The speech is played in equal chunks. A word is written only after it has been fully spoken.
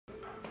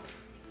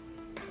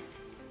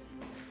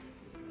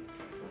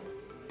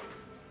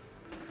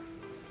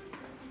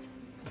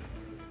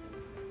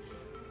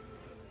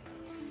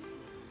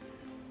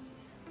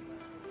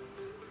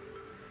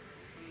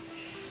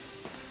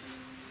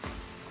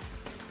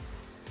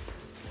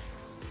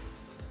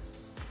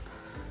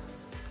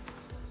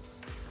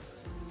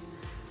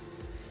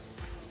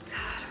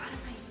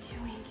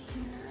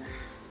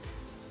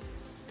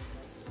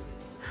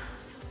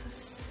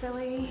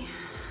silly.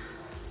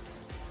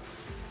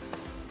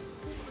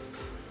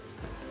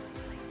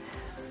 It's like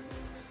this.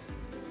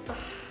 Ugh.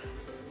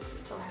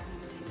 Still haven't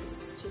even taken this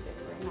stupid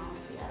ring off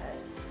yet.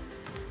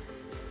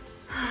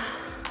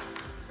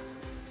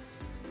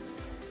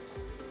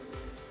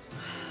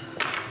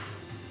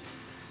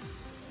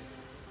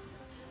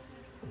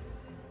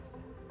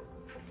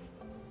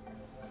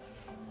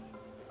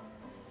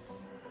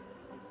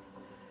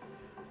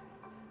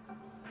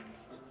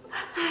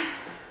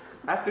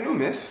 Afternoon,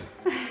 miss.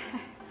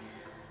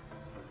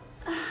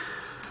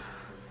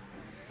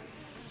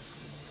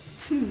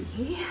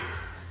 Me?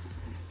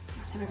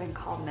 I've never been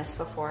called miss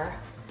before.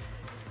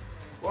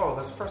 Whoa,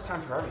 there's a first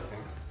time for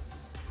everything.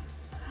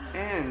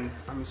 And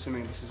I'm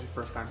assuming this is your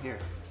first time here.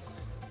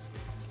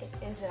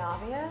 Is it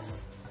obvious?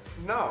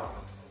 No.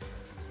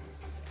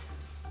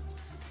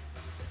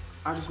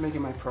 I'm just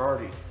making my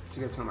priority to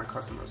get to know my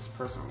customers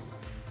personally.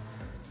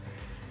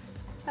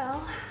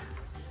 Well,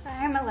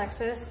 I'm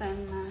Alexis,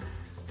 and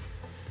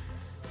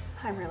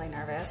I'm really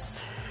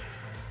nervous.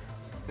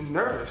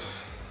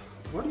 Nervous?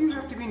 What do you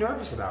have to be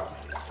nervous about?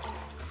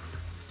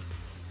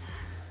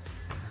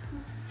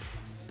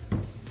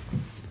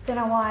 It's been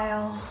a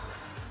while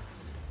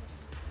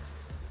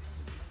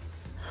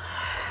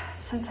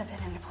since I've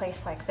been in a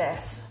place like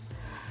this.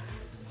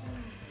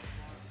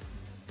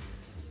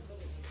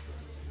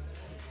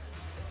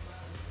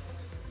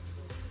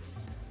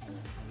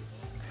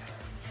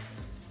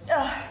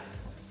 Ugh.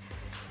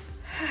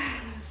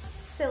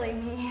 Silly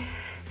me.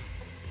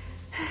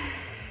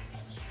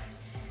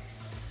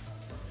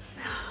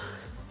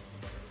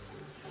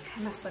 I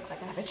must look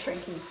like I have a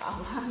drinking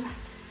problem.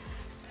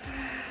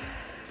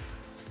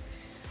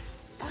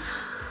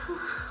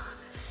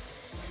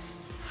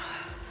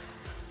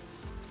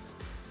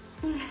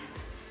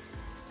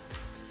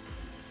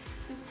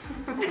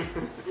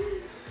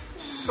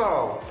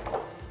 So,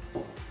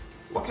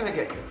 what can I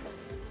get you?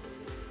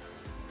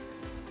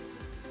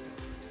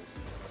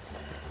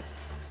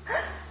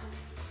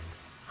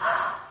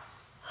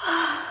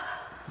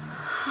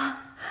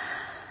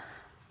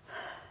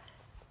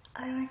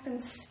 I like them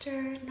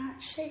stirred,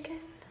 not shaken.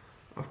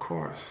 Of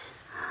course.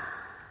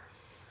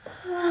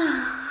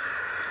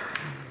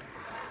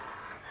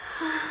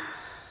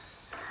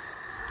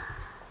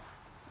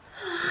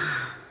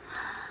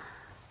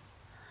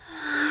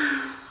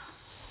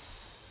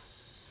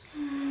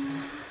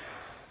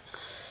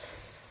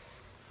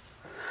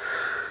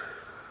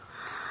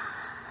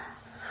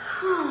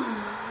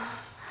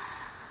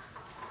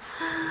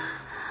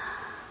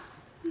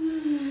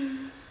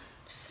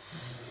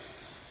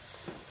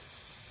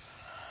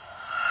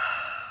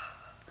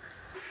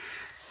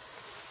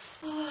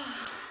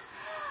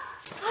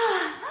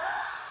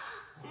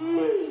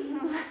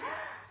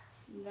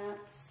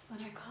 That's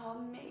what I call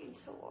made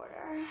to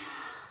order.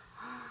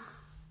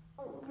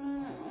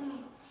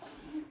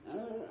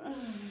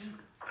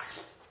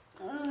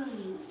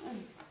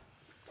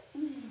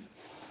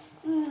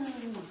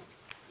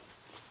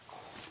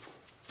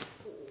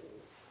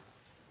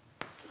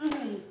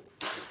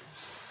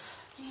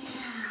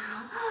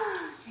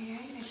 Here, you're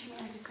gonna treat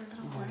me like a good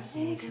little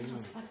birthday, good little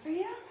slut for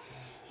you.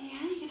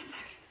 Yeah, you're gonna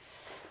fucking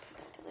put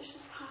that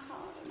delicious cock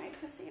all over my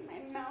pussy in my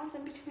mouth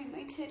and between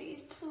my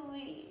titties,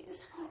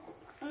 please.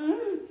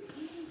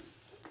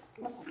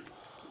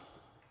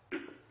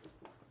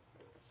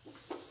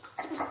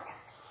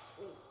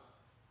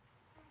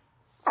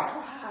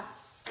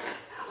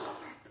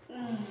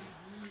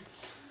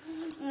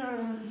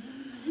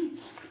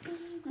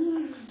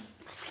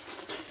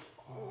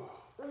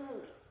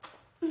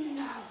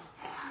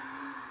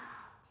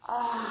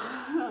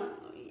 Oh,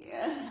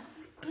 yes.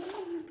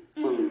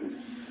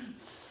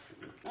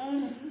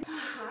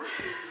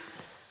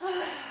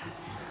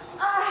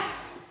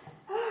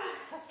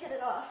 Let's get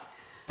it off.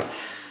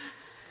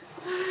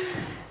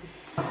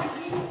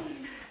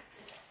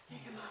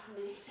 Take them off of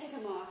me. Take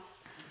them off.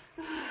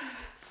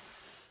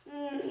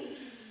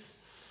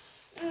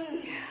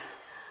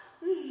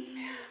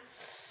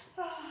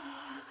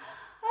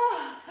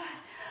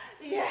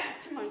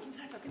 Yes, come on, can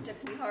I fucking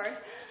dipped me hard.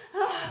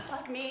 Oh,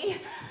 fuck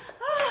me.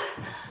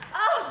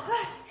 Oh,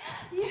 fuck.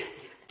 Yes,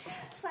 yes.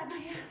 Slap my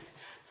ass.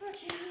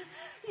 Fuck you.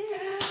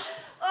 Yeah.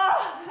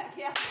 Oh, fuck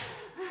yeah.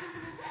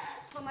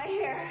 Pull my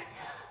hair.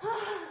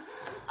 Oh,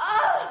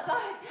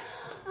 fuck.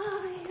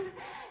 Oh, my God.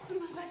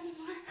 Come on, fuck me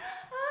more.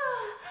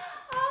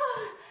 Oh,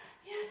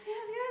 yes,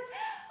 yes, yes.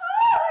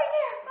 Oh, right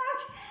there, fuck.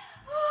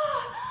 Oh,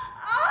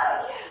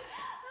 yeah.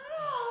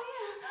 Oh,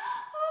 yeah.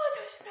 Oh,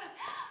 touch yourself.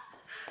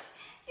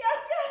 Yes,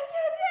 yes,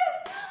 yes, yes.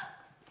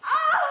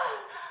 Oh,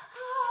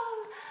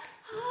 oh,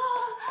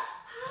 oh,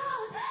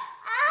 oh,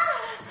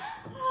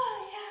 oh,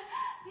 yeah.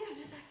 Yeah,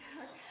 just like that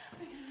hard.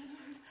 Make it as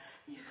hard.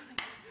 Yeah, like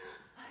that.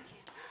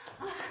 Okay.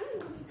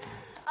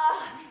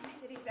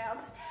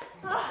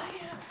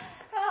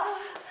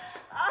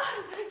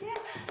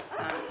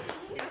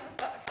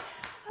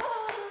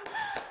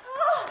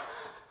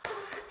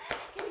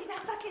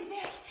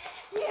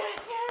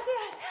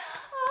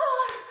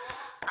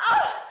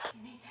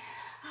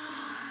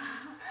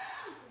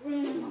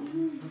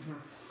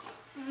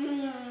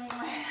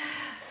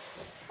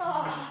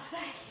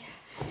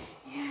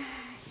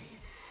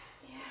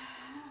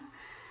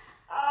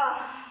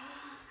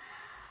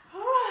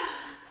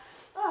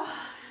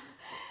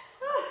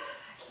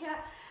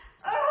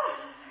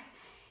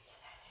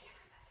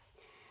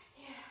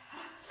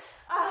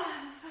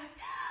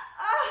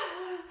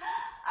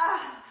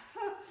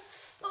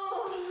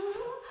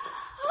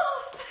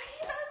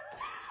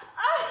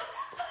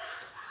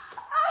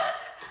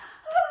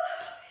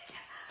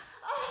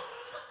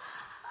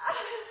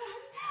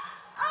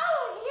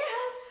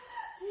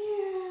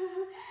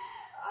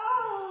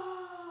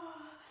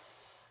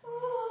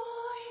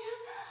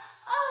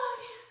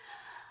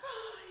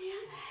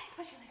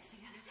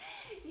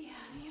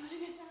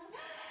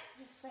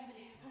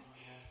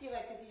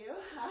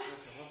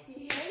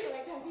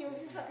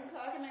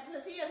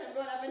 hips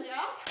going up and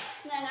down.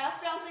 And that ass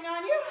bouncing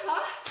on you,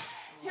 huh?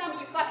 Tell me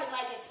you fucking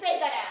like it. Spank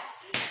that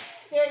ass.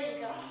 There you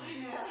go.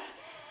 Yeah.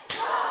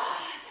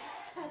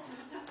 That's what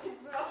I'm talking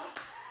about.